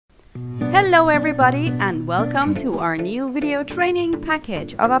Hello everybody and welcome to our new video training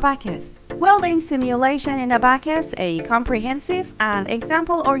package of Abaqus. Welding Simulation in Abaqus, a comprehensive and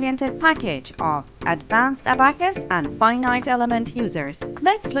example-oriented package of advanced Abaqus and finite element users.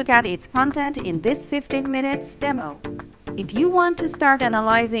 Let's look at its content in this 15 minutes demo. If you want to start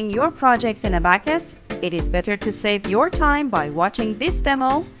analyzing your projects in Abaqus, it is better to save your time by watching this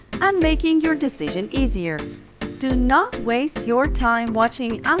demo and making your decision easier. Do not waste your time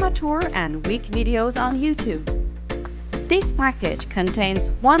watching amateur and weak videos on YouTube. This package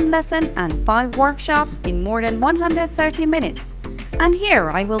contains 1 lesson and 5 workshops in more than 130 minutes. And here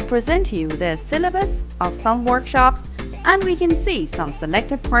I will present you the syllabus of some workshops and we can see some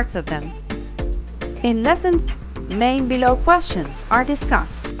selected parts of them. In lesson, main below questions are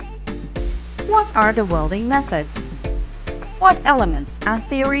discussed. What are the welding methods? What elements and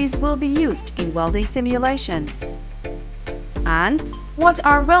theories will be used in welding simulation? And what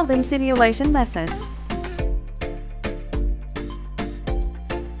are welding simulation methods?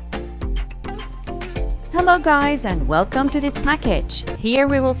 Hello guys and welcome to this package. Here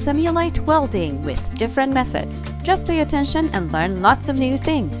we will simulate welding with different methods. Just pay attention and learn lots of new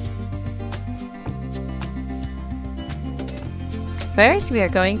things. First, we are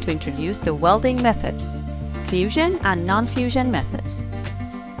going to introduce the welding methods, fusion and non-fusion methods,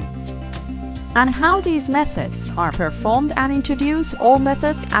 and how these methods are performed, and introduce all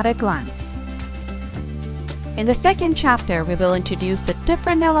methods at a glance. In the second chapter, we will introduce the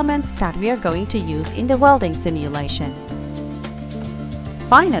different elements that we are going to use in the welding simulation.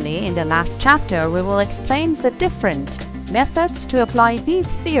 Finally, in the last chapter, we will explain the different methods to apply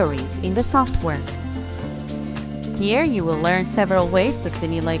these theories in the software. Here you will learn several ways to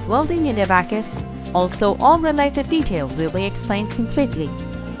simulate welding in Abaqus. Also, all related details will be explained completely.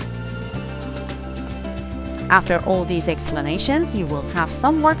 After all these explanations, you will have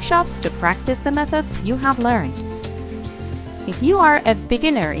some workshops to practice the methods you have learned. If you are a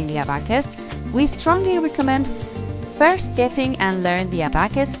beginner in the Abaqus, we strongly recommend first getting and learn the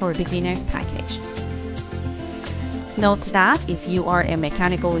Abaqus for Beginners package. Note that if you are a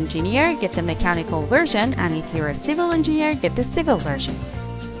mechanical engineer, get the mechanical version, and if you're a civil engineer, get the civil version.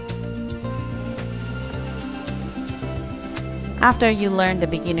 After you learn the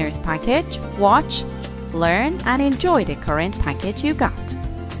beginner's package, watch, learn, and enjoy the current package you got.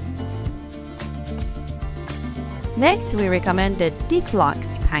 Next, we recommend the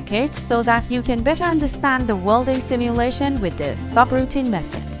DFLUX package so that you can better understand the welding simulation with the subroutine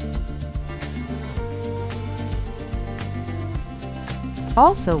method.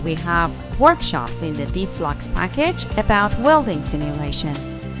 Also, we have workshops in the DFLUX package about welding simulation.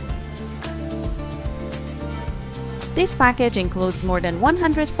 This package includes more than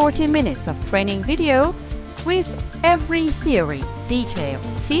 140 minutes of training video with every theory, detail,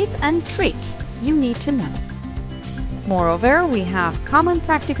 tip and trick you need to know. Moreover, we have common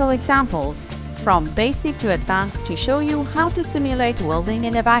practical examples from basic to advanced to show you how to simulate welding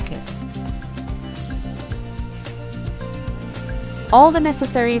in Abaqus. All the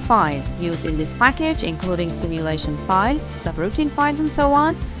necessary files used in this package, including simulation files, subroutine files and so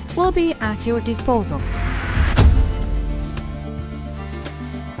on, will be at your disposal.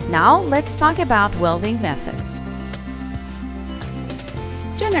 Now let's talk about welding methods.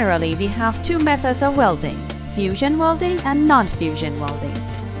 Generally, we have 2 methods of welding, fusion welding and non-fusion welding.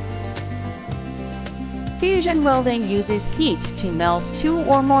 Fusion welding uses heat to melt 2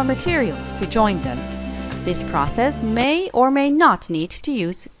 or more materials to join them. This process may or may not need to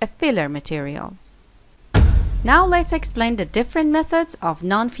use a filler material. Now let's explain the different methods of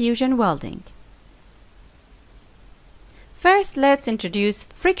non-fusion welding. First, let's introduce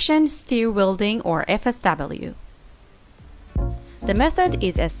friction stir welding or FSW. The method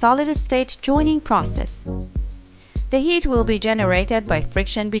is a solid-state joining process. The heat will be generated by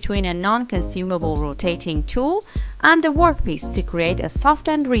friction between a non-consumable rotating tool and the workpiece to create a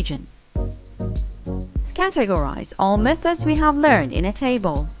softened region. Let's categorize all methods we have learned in a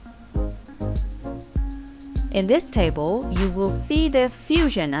table. In this table, you will see the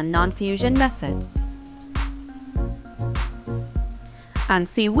fusion and non-fusion methods, and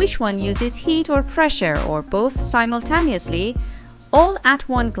see which one uses heat or pressure or both simultaneously, all at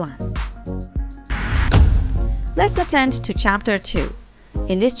one glance. Let's attend to Chapter 2.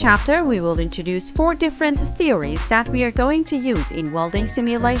 In this chapter, we will introduce 4 different theories that we are going to use in welding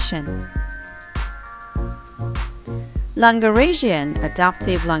simulation. Lagrangian,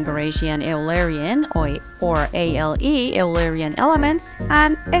 adaptive Lagrangian Eulerian or ALE Eulerian elements,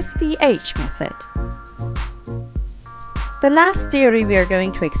 and SPH method. The last theory we are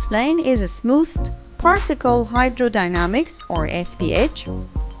going to explain is a smooth particle hydrodynamics or SPH,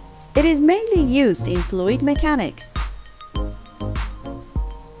 It is mainly used in fluid mechanics.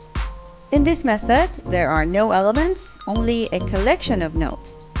 In this method, there are no elements, only a collection of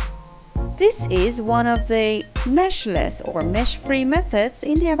nodes. This is one of the meshless or mesh-free methods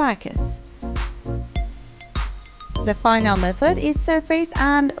in the Abaqus. The final method is surface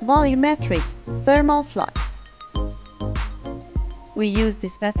and volumetric thermal flux. We use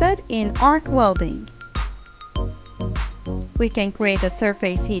this method in arc welding. We can create a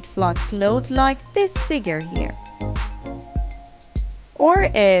surface heat flux load like this figure here, or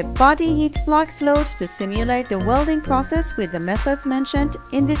a body heat flux load to simulate the welding process with the methods mentioned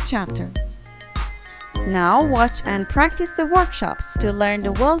in this chapter. Now watch and practice the workshops to learn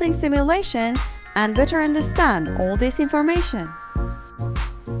the welding simulation and better understand all this information.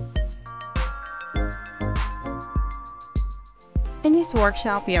 In this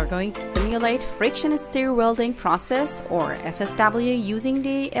workshop, we are going to simulate friction stir welding process or FSW using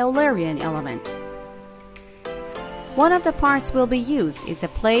the Eulerian element. One of the parts will be used is a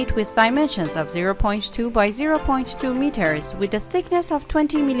plate with dimensions of 0.2 by 0.2 meters with a thickness of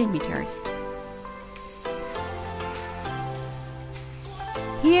 20 millimeters.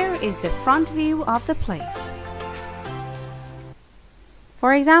 Here is the front view of the plate.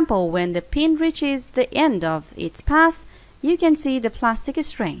 For example, when the pin reaches the end of its path, you can see the plastic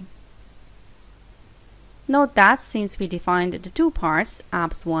strain. Note that since we defined the two parts,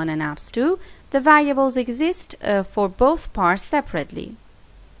 ABS1 and ABS2, the variables exist for both parts separately.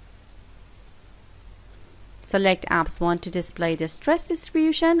 Select ABS1 to display the stress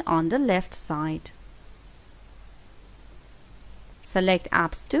distribution on the left side. Select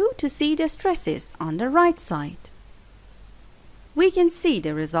ABS2 to see the stresses on the right side. We can see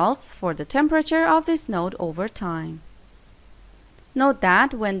the results for the temperature of this node over time. Note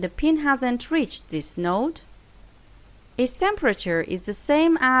that when the pin hasn't reached this node, its temperature is the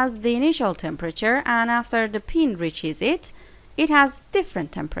same as the initial temperature, and after the pin reaches it, it has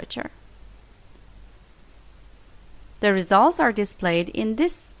different temperature. The results are displayed in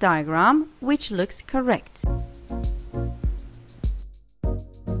this diagram, which looks correct.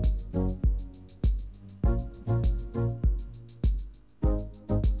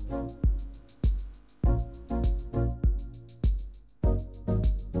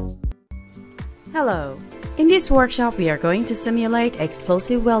 Hello! In this workshop we are going to simulate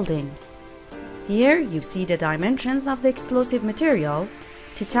explosive welding. Here you see the dimensions of the explosive material,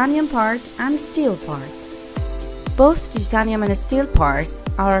 titanium part and steel part. Both titanium and steel parts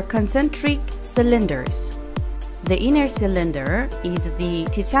are concentric cylinders. The inner cylinder is the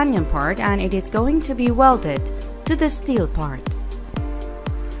titanium part and it is going to be welded to the steel part.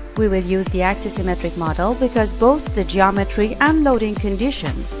 We will use the axisymmetric model because both the geometry and loading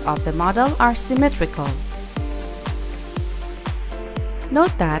conditions of the model are symmetrical.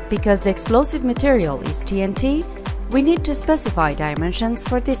 Note that because the explosive material is TNT, we need to specify dimensions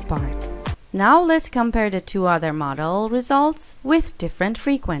for this part. Now let's compare the two other model results with different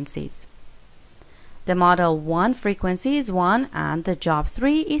frequencies. The model 1 frequency is 1 and the job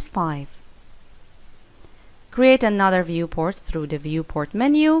 3 is 5. Create another viewport through the viewport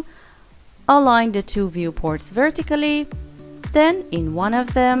menu. Align the two viewports vertically. Then in one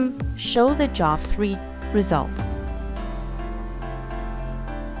of them, show the job 3 results.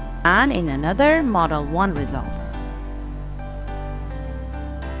 And in another, model 1 results.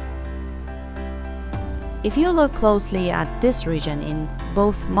 If you look closely at this region in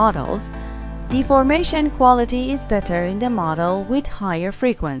both models, deformation quality is better in the model with higher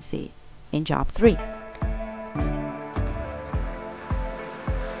frequency, in job 3.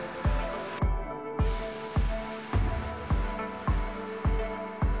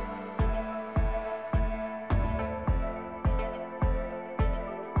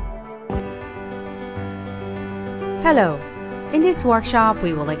 Hello! In this workshop,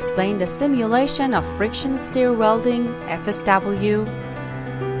 we will explain the simulation of friction stir welding FSW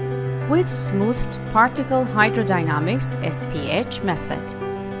with smoothed particle hydrodynamics SPH method.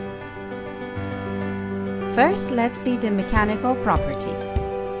 First, let's see the mechanical properties.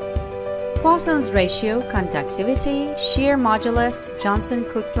 Poisson's ratio, conductivity, shear modulus,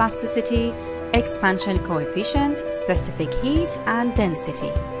 Johnson-Cook plasticity, expansion coefficient, specific heat, and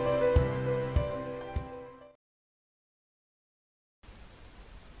density.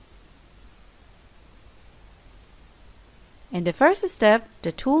 In the first step,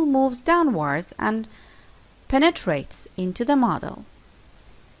 the tool moves downwards and penetrates into the model.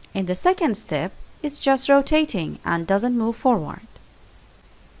 In the second step, it's just rotating and doesn't move forward.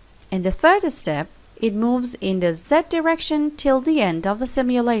 In the third step, it moves in the Z direction till the end of the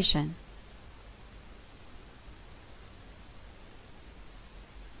simulation.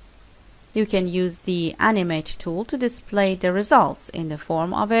 You can use the Animate tool to display the results in the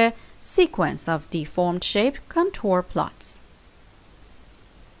form of a sequence of deformed shape contour plots.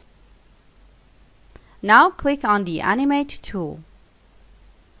 Now click on the Animate tool.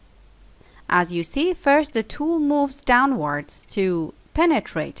 As you see, first the tool moves downwards to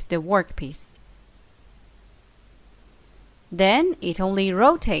penetrate the workpiece. Then it only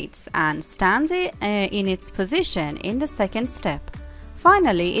rotates and stands in its position in the second step.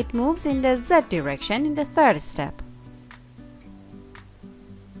 Finally, it moves in the Z direction in the third step.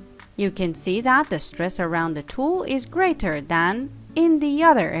 You can see that the stress around the tool is greater than in the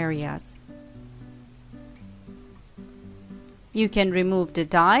other areas. You can remove the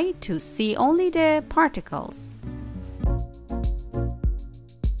die to see only the particles.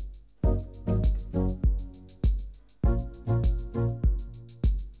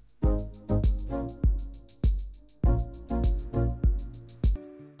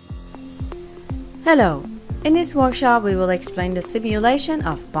 Hello! In this workshop we will explain the simulation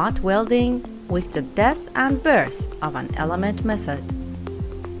of butt welding with the death and birth of an element method.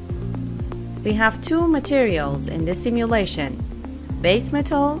 We have two materials in the simulation, base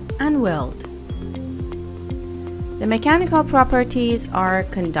metal and weld. The mechanical properties are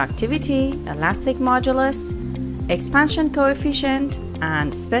conductivity, elastic modulus, expansion coefficient,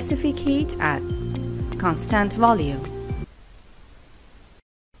 and specific heat at constant volume.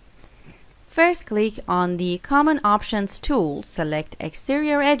 First, click on the Common Options tool, select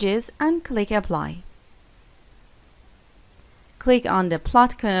Exterior Edges and click Apply. Click on the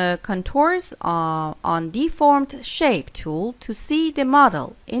Plot Contours on Deformed Shape tool to see the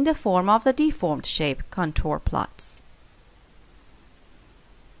model in the form of the deformed shape contour plots.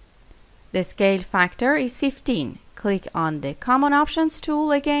 The scale factor is 15. Click on the Common Options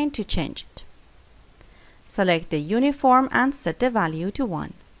tool again to change it. Select the uniform and set the value to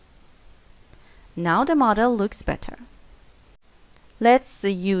 1. Now the model looks better. Let's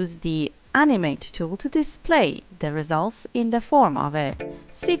use the Animate tool to display the results in the form of a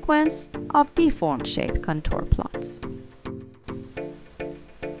sequence of deformed shape contour plots.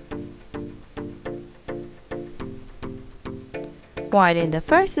 While in the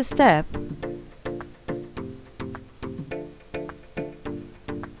first step,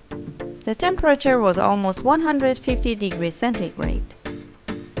 the temperature was almost 150 degrees centigrade.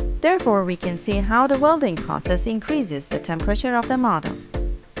 Therefore, we can see how the welding process increases the temperature of the model.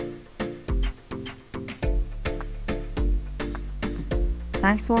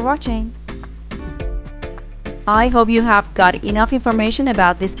 Thanks for watching. I hope you have got enough information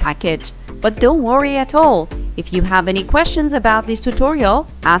about this package, but don't worry at all. If you have any questions about this tutorial,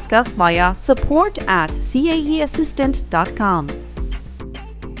 ask us via support@caeassistant.com.